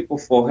asking people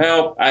for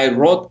help. I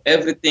wrote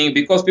everything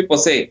because people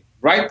say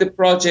write the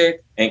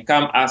project and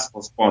come ask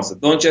for sponsor.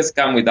 Don't just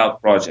come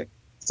without project.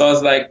 So I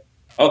was like,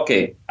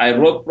 okay, I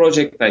wrote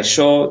project. I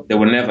showed they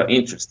were never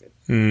interested.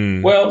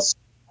 Well, so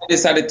I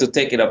decided to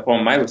take it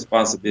upon my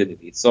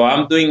responsibility. So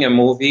I'm doing a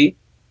movie.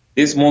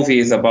 This movie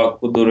is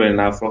about Kuduro and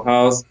Afro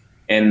House,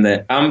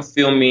 and I'm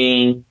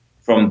filming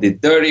from the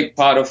dirty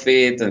part of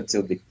it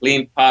until the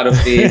clean part of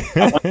it.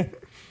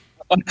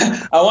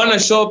 I want to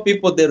show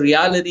people the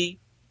reality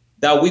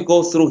that we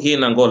go through here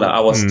in Angola,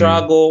 our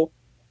struggle,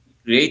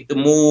 create the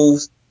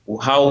moves,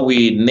 how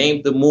we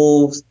name the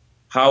moves,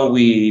 how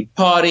we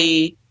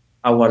party,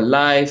 our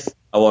life,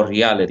 our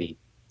reality.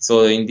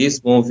 So in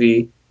this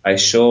movie, I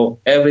show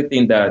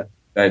everything that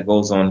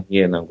goes on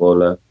here in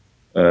Angola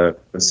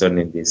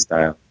concerning this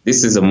style.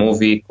 This is a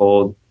movie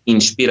called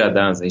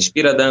Inspiradanza.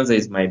 Inspiradanza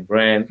is my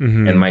brand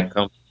and my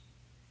company.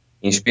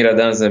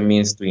 Inspiradanza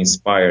means to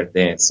inspire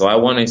dance. So I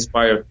want to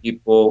inspire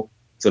people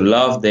to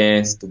love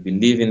dance, to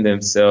believe in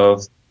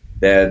themselves,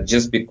 that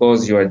just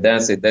because you're a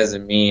dancer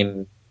doesn't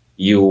mean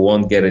you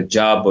won't get a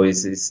job, or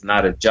it's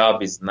not a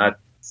job, it's not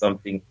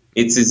something.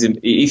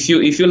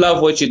 If you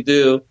love what you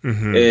do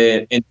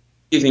and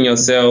believe in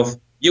yourself,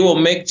 you will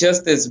make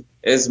just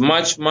as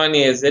much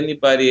money as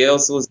anybody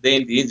else who's there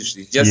in the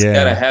industry. Just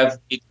gotta have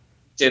it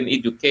and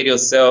educate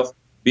yourself,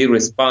 be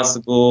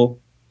responsible,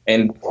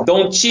 and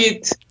don't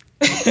cheat.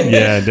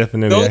 Yeah,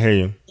 definitely. I hear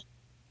you.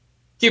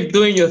 Keep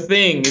doing your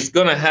thing. It's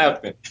going to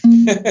happen.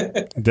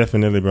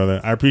 Definitely, brother.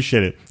 I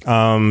appreciate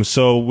it.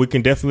 So we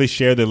can definitely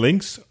share the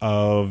links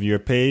of your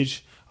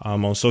page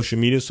on social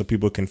media so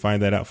people can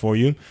find that out for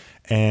you.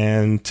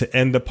 And to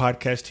end the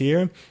podcast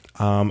here,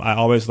 I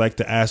always like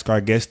to ask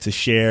our guests to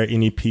share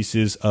any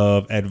pieces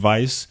of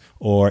advice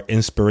or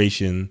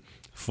inspiration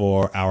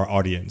for our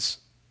audience.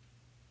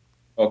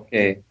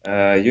 Okay.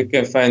 You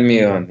can find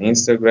me on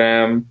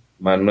Instagram,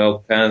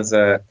 Manuel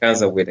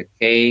Kanza with a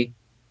K,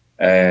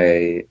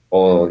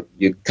 or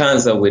you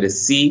Kanza with a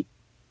C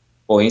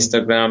for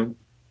Instagram,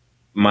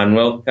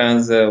 Manuel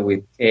Kanza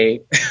with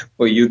K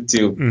for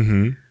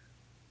YouTube.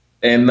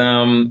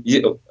 And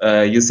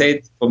you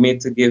said for me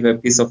to give a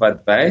piece of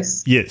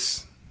advice?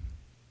 Yes.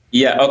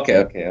 Yeah,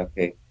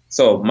 okay.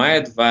 So my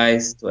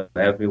advice to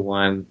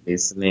everyone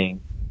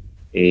listening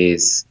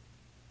is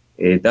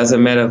it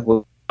doesn't matter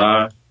who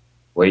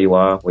you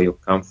are, where you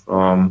come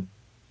from,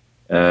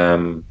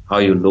 how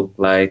you look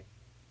like.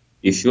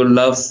 If you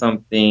love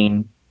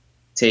something,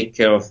 take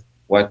care of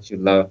what you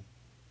love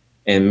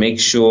and make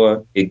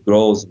sure it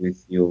grows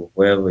with you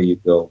wherever you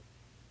go.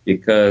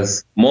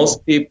 Because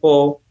most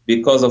people,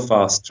 because of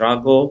our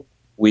struggle,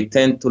 we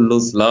tend to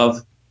lose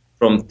love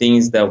from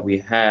things that we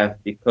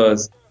have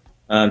because,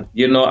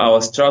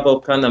 our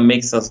struggle kind of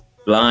makes us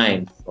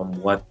blind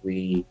from what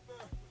we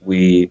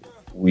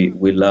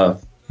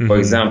love. For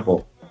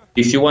example,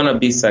 if you want to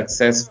be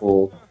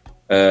successful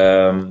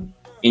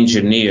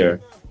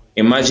engineer,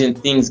 imagine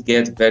things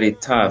get very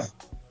tough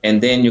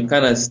and then you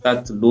kind of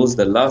start to lose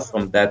the love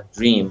from that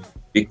dream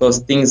because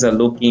things are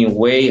looking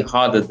way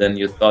harder than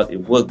you thought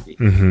it would be.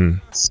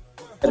 So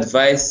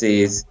advice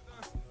is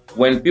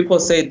when people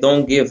say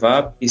don't give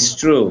up, it's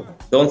true.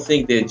 Don't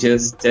think they're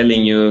just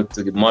telling you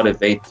to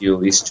motivate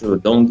you. It's true.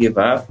 Don't give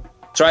up.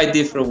 Try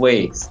different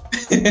ways.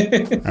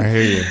 I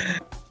hear you.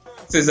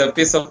 This is a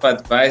piece of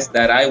advice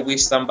that I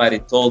wish somebody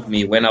told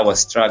me when I was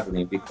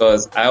struggling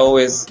because I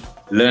always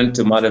learned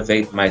to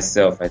motivate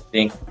myself. I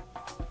think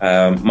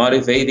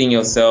motivating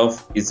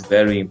yourself is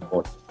very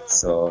important.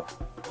 So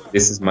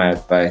this is my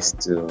advice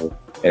to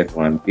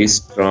everyone. Be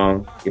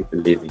strong, keep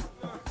believing.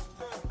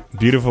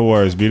 Beautiful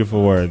words,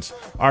 beautiful words.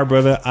 All right,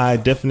 brother, I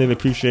definitely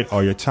appreciate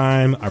all your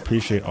time. I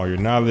appreciate all your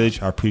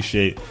knowledge. I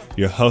appreciate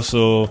your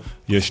hustle,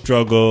 your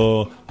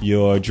struggle,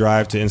 your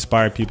drive to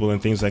inspire people and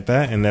things like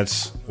that. And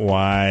that's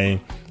why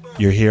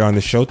you're here on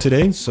the show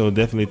today. So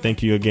definitely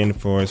thank you again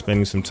for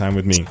spending some time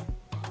with me.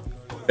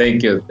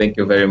 Thank you. Thank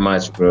you very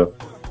much, bro.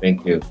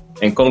 Thank you.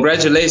 And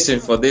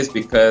congratulations for this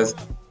because,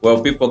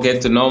 well, people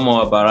get to know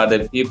more about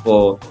other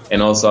people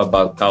and also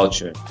about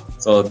culture.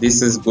 So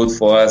this is good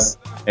for us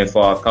and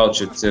for our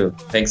culture too.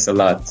 Thanks a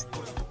lot.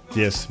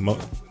 Yes, more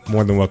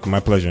than welcome. My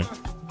pleasure.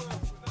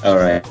 All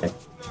right.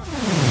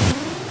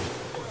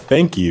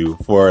 Thank you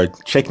for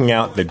checking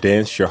out the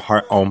Dance Your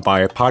Heart on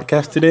Fire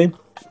podcast today.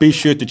 Be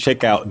sure to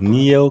check out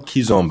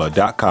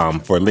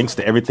neokizomba.com for links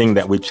to everything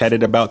that we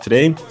chatted about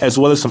today, as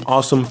well as some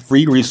awesome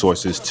free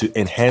resources to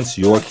enhance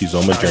your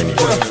Kizomba journey.